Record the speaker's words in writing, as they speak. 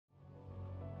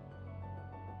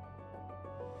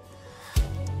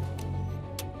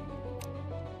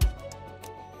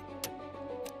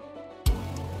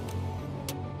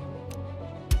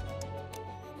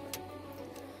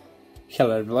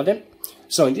Hello everybody.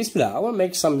 So in this video I will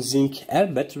make some zinc air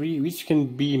battery which can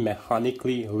be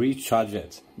mechanically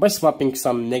recharged by swapping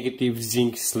some negative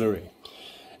zinc slurry.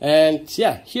 And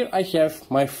yeah, here I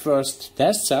have my first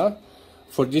test cell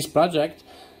for this project.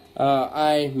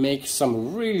 I make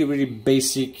some really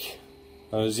basic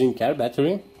zinc air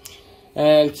battery,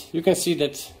 and you can see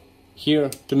that here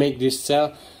to make this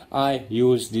cell I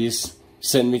use this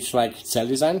sandwich-like cell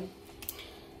design.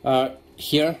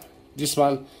 Here this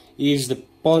one is the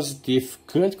positive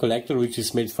current collector, which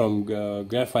is made from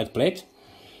graphite plate.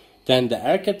 Then the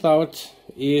air cathode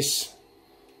is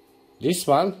this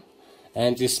one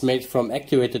and is made from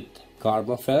activated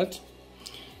carbon felt.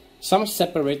 Some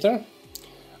separator.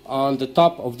 On the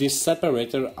top of this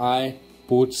separator I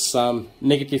put some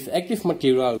negative active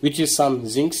material, which is some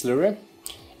zinc slurry,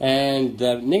 and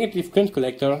the negative current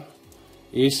collector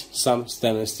is some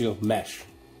stainless steel mesh.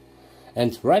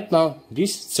 And right now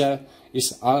this cell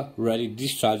is already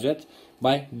discharged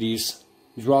by this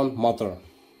drone motor.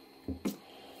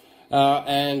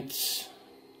 And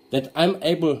that I'm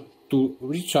able to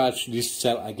recharge this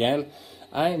cell again,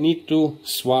 I need to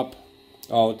swap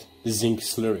out the zinc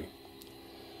slurry.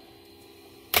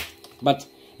 But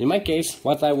in my case,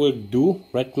 what I will do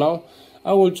right now,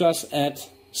 I will just add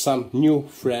some new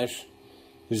fresh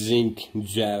zinc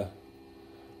gel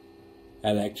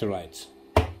electrolyte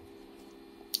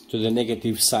to the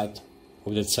negative side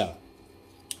of the cell.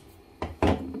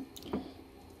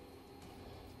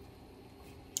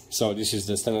 So this is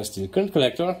the stainless steel current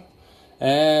collector,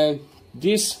 and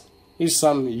this is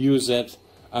some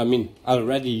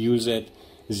already used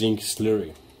zinc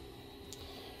slurry.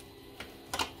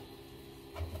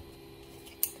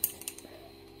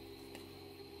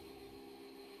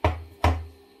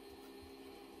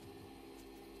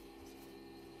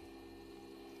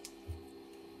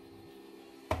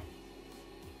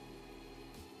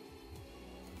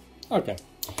 Okay,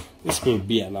 this will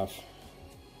be enough,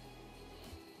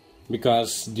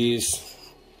 because this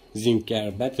zinc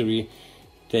air battery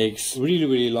takes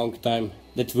really long time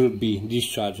that will be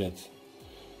discharged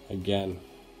again.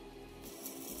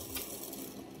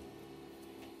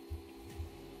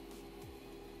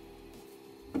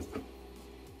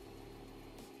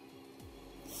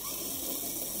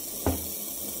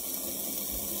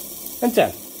 And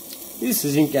then this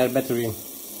zinc air battery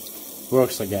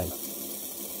works again.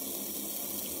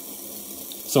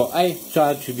 So I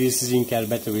charge this zinc air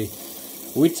battery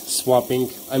with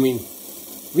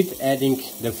with adding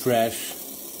the fresh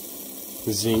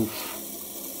zinc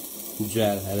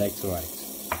gel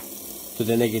electrolyte to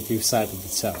the negative side of the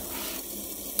cell.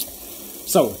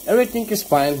 So everything is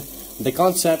fine, the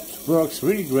concept works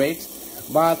really great,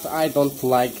 but I don't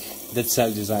like the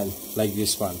cell design like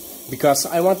this one, because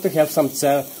I want to have some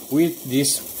cell with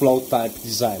this flow type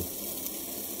design.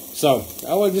 So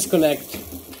I will disconnect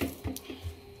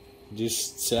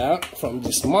this cell from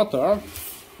this motor,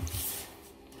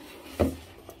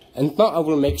 and now I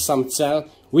will make some cell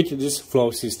with this flow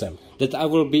system that I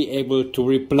will be able to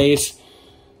replace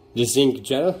the zinc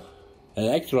gel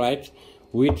electrolyte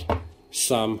with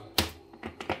some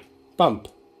pump.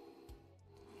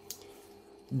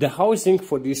 The housing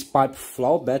for this pipe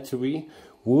flow battery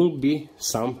will be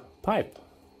some pipe,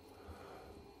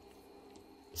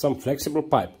 some flexible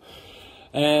pipe,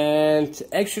 and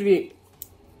actually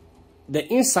the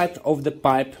inside of the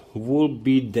pipe will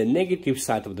be the negative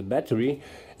side of the battery,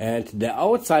 and the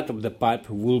outside of the pipe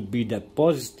will be the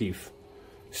positive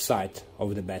side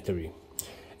of the battery.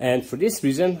 And for this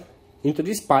reason, into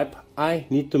this pipe I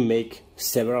need to make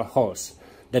several holes,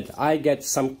 that I get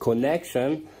some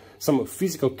connection, some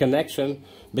physical connection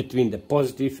between the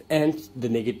positive and the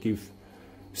negative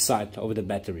side of the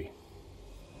battery.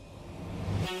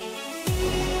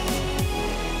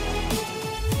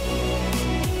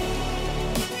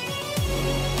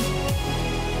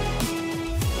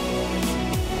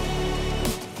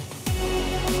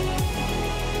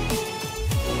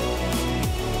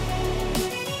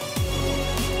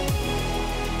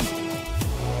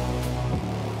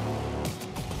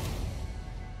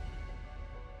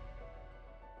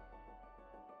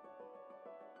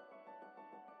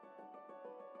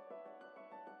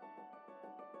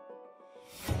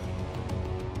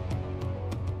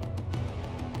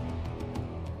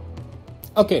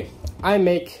 Okay, I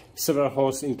make several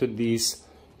holes into this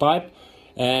pipe,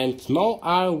 and now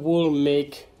I will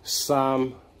make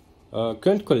some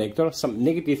current collector, some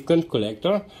negative current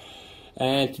collector,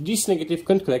 and this negative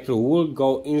current collector will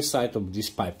go inside of this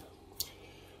pipe.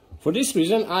 For this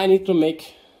reason I need to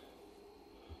make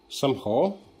some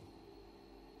hole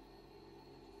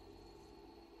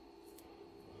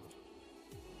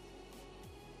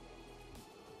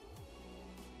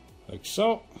like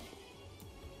so.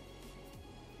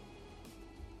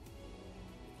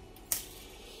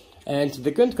 And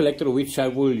the current collector which I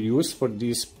will use for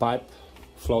this pipe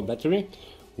flow battery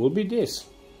will be this.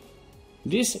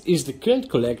 This is the current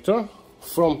collector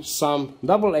from some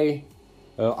AA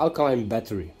alkaline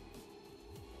battery.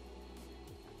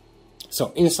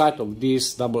 So inside of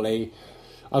this AA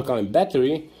alkaline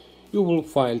battery you will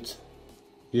find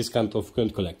this kind of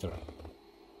current collector.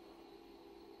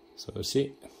 So you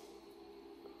see.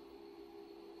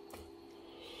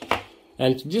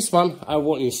 And this one I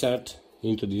will insert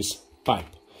into this pipe.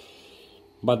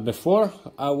 But before,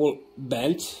 I will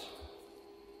bend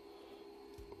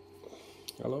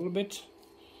a little bit,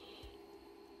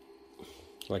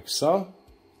 like so.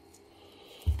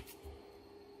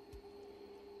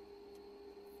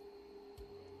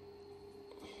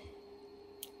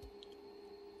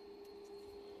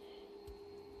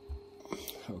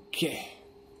 Okay.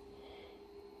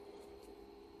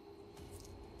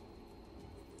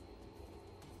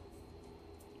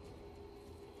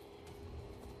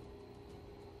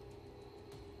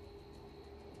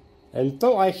 And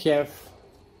now I have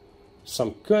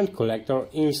some current collector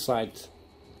inside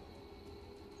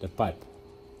the pipe.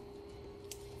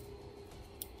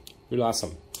 Really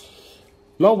awesome.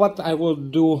 Now what I will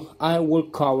do, I will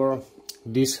cover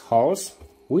this hose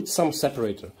with some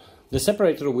separator. The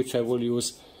separator which I will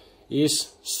use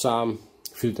is some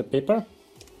filter paper.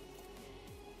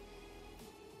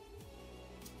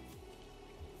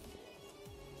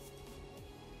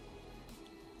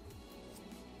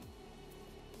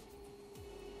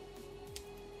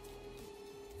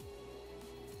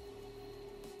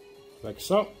 Like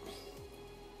so.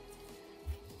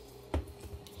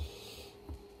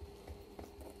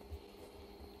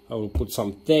 I will put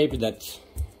some tape that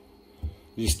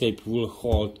this tape will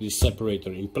hold the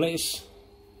separator in place.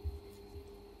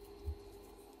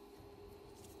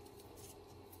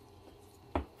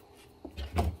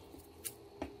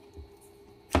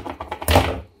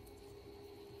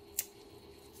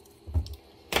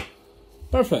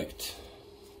 Perfect.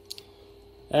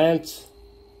 And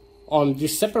on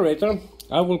this separator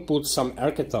I will put some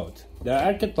air cathode. The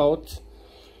air cathode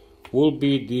will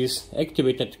be this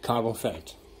activated carbon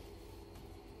felt.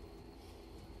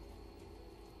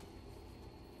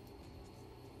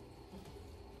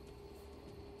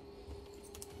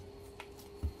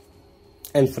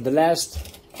 And for the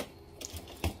last,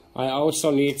 I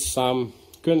also need some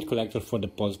current collector for the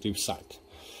positive side.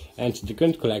 And the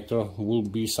current collector will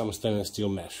be some stainless steel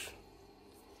mesh.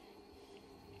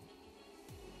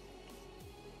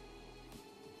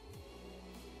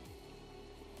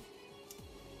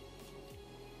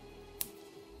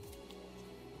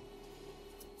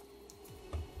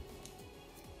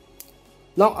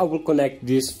 Now I will connect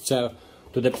this cell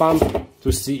to the pump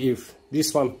to see if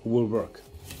this one will work.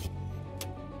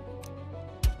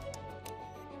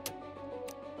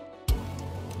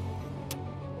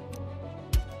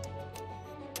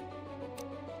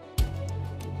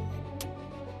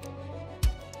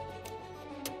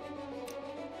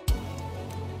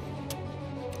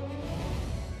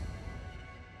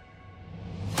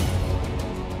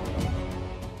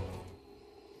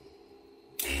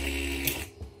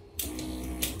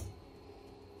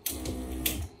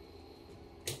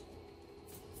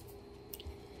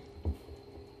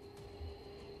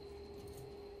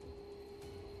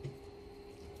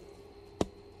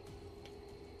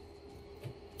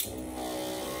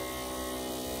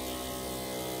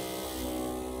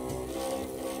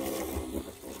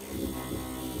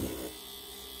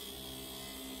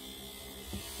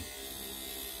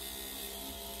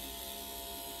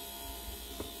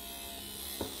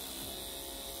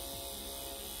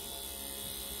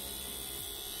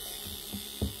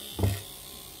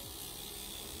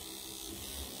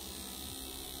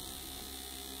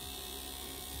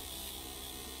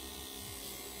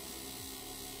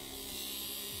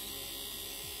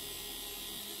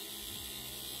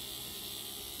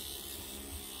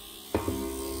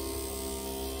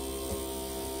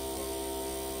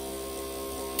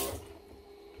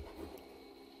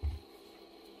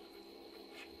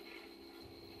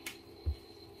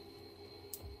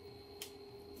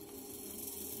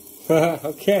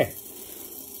 Okay,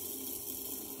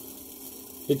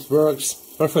 it works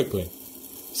perfectly.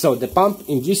 So the pump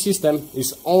in this system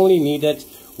is only needed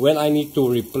when I need to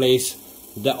replace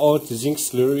the old zinc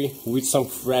slurry with some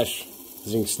fresh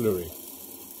zinc slurry.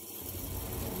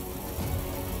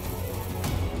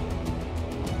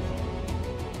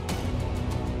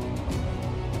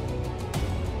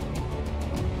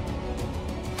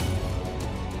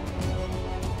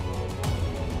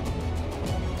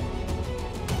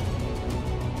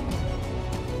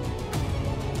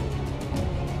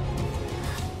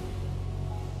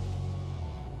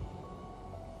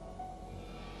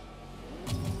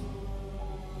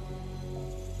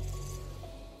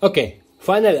 Okay,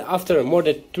 finally, after more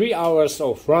than 3 hours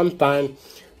of runtime,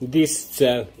 this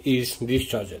cell is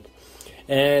discharged.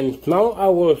 And now I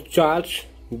will charge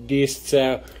this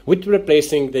cell with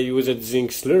replacing the used zinc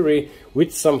slurry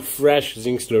with some fresh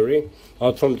zinc slurry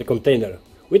out from the container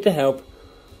with the help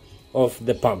of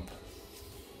the pump.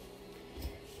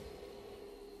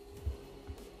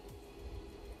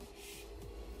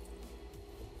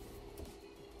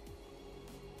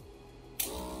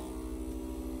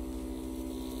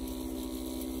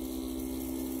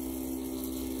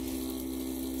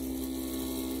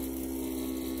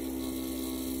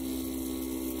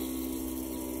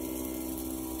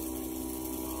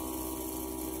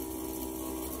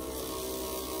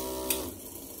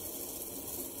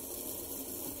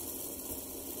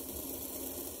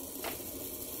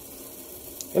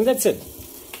 And that's it.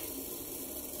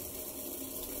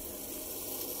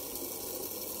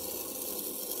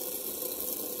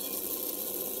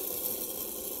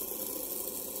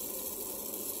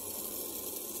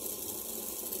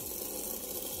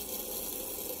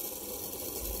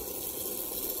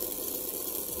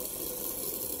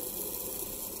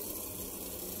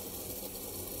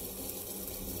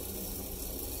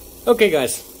 Okay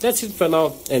guys, that's it for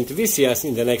now, and we see us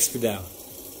in the next video.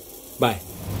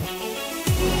 Bye.